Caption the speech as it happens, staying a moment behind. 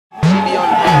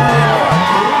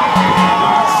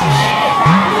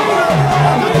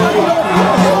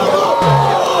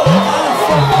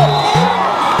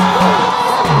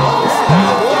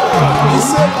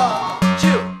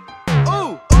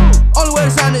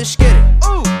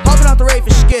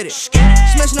it.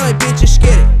 Smashing on that bitch, just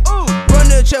get it. Run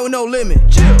to the check with no limit.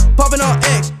 Popping on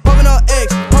X, popping on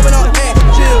X, popping on X.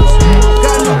 Chills.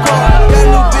 Got a new car, got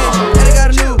a new bitch, and I got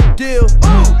a new deal.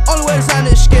 Only way to sign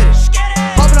is get it.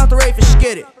 Popping off the rave and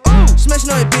get it.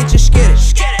 Smashing on that bitch, just get it.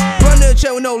 Run to the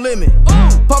check with no limit.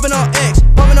 Popping on X,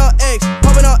 popping on X,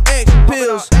 popping on X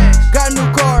pills. Got a new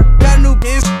car, got a new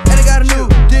bitch, and I got a new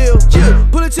deal.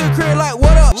 Pull it to the crib like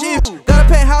what up? Got a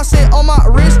penthouse set on my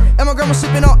wrist, and my grandma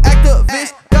sipping on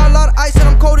Actavis. Got a lot of ice and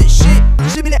I'm cold as shit.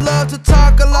 She be love to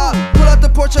talk a lot. Pull out the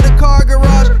porch of the car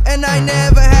garage, and I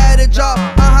never had a job.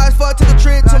 I high as fuck, took a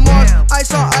trip to Mars.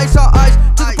 Ice on ice on ice.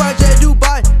 Took a project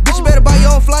Dubai. Bitch, you better buy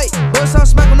your own flight. Bust out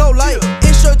smack with no light.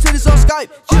 Intro to this on Skype.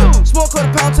 Smoke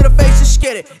quarter pound to the face, just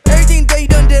get it. Everything that you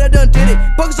done did, I done did it.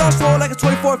 Buckets on swole like a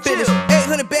 24 fitness.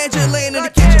 800 bands just laying in the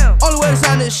kitchen. Only way to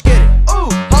sign is get it.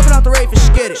 Hopping out the rave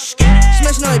and get it.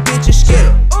 Smashing on that bitch, just get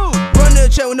it. Run to the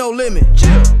check with no limit.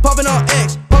 Popping on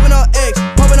X, popping on X,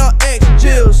 popping on X.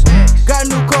 Chills. Got a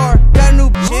new car, got a new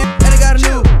bitch, and I got a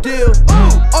new deal.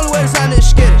 Only way to sign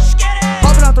is get it.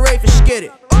 Popping out the rave and get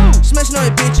it. Smashing on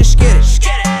that bitch, just get it.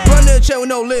 Run to the check with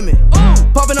no limit.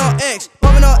 Popping on X,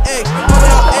 popping on X,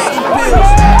 popping on X. Pills.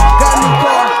 Got a new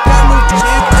car, got a new bitch,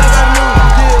 and I got a new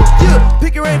deal.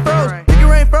 Pick your rain froze, pick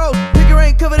your rain froze, pick your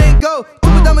rain covered and go.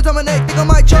 Put my diamonds on my neck, think I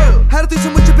might choke. Had a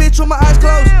threesome with your bitch with my eyes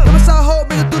closed. Got my side hoe,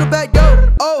 bring it through the back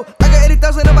door. Oh, I got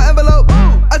 80,000 in my envelope.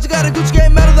 I just got a Gucci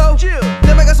game medal though.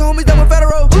 Then I got some homies that went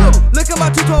federal. Look at my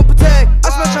two-tone protect. I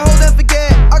smash a hoe then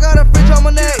forget. I got a fridge on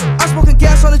my neck. I smoking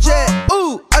gas on the jet.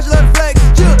 Ooh, I just let it flex.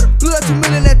 Blew that 2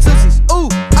 million at Tootsies. Ooh,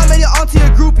 I made your auntie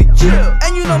a groupie.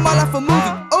 And you know my life a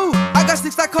movie. Ooh, I got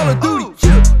sticks like Call of Duty.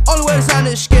 Only way to sign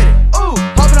is get it. Ooh,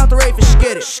 hopping out the rave and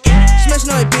get it.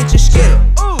 Smashing on that bitch and get it.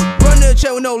 Run to the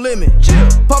check with no limit.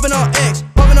 Popping on X,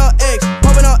 popping on X,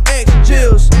 popping on X.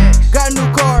 Chills. Got a new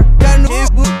car, got a new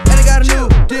and I got a new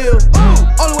deal.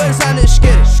 Only way to sign is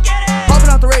get it. Popping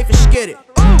out the rave and get it.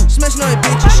 Smashing on that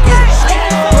bitch and get it.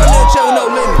 Run to the check with no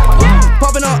limit.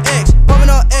 Popping on X, popping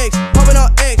on X, popping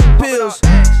on X. Pills.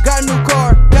 Got a new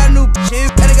car, got a new bitch,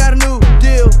 and I got a new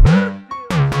deal.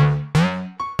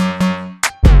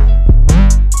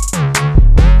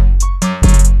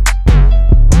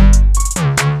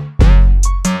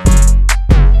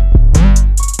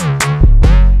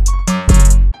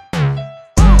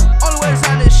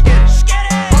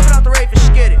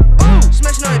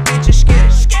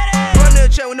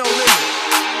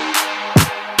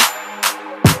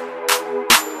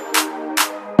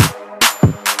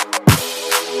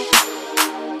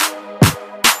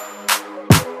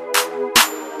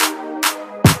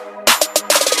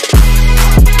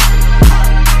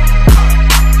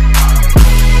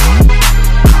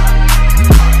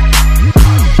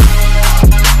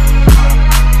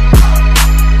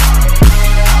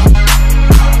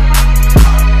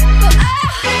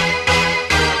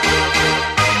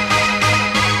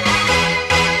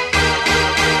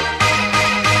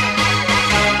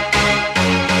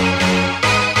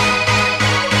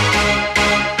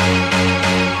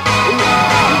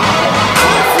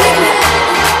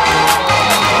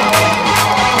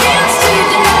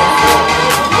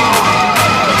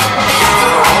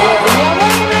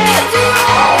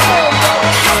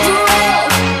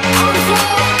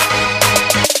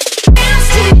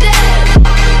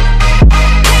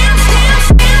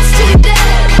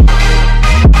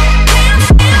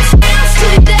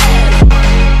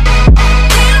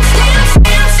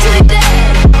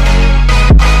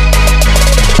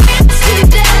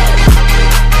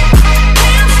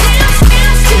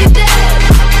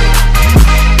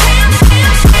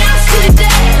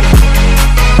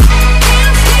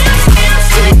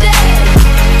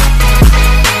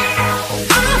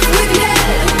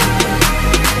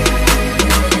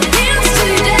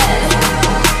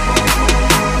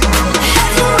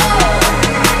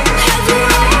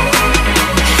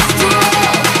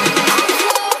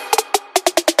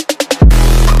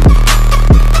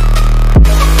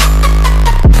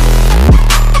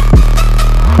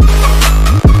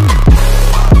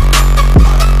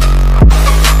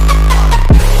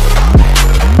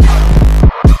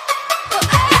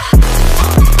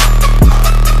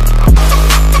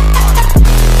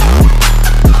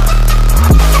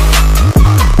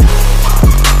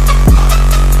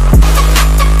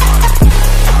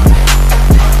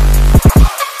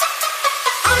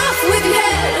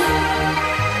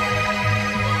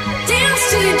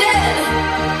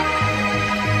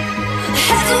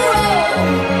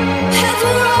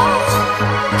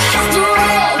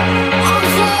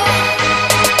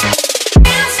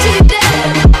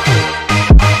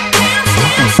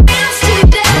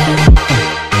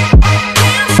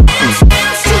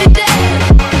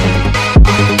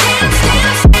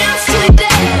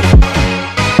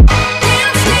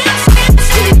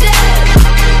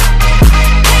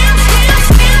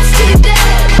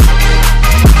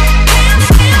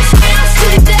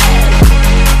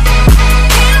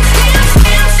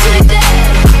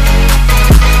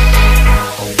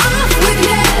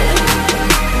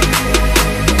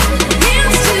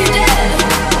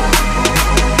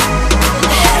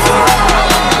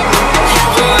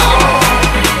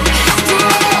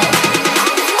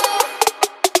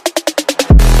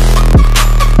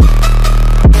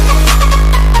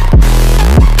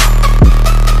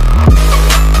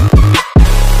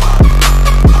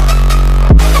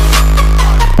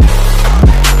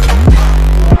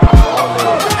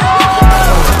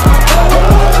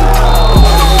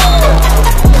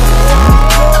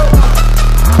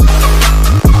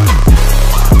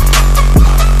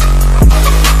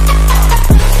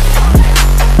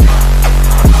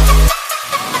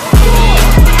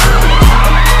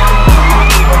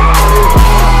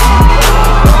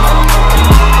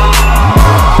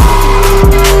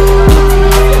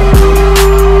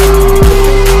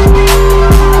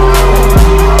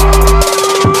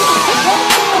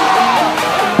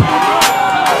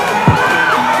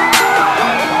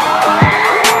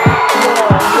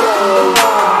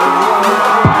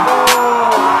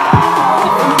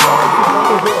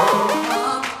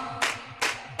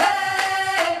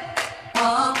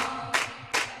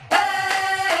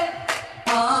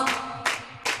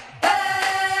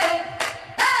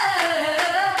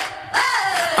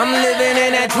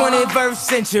 that 21st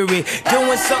century,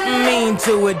 doing something mean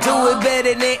to it. Do it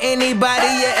better than anybody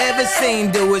you ever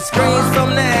seen do it. Screams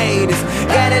from the haters,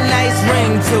 got a nice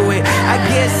ring to it. I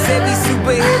guess every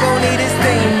superhero need his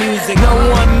theme music. No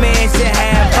one man should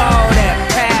have all that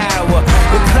power.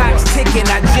 The clock's ticking,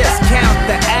 I just count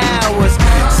the hours.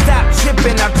 Stop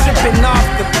tripping, I'm tripping off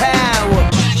the power.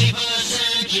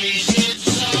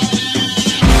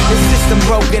 The system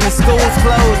broken, the school's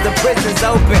closed, the prison's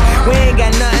open. We ain't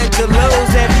got nothing to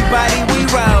lose, everybody we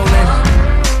rollin'.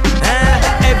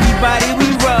 Everybody we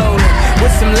rollin'.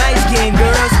 With some light-skinned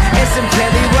girls and some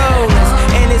Kelly Rollins.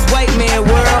 In this white man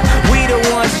world, we the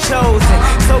ones chosen.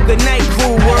 So good night,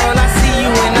 cool world, I see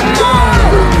you in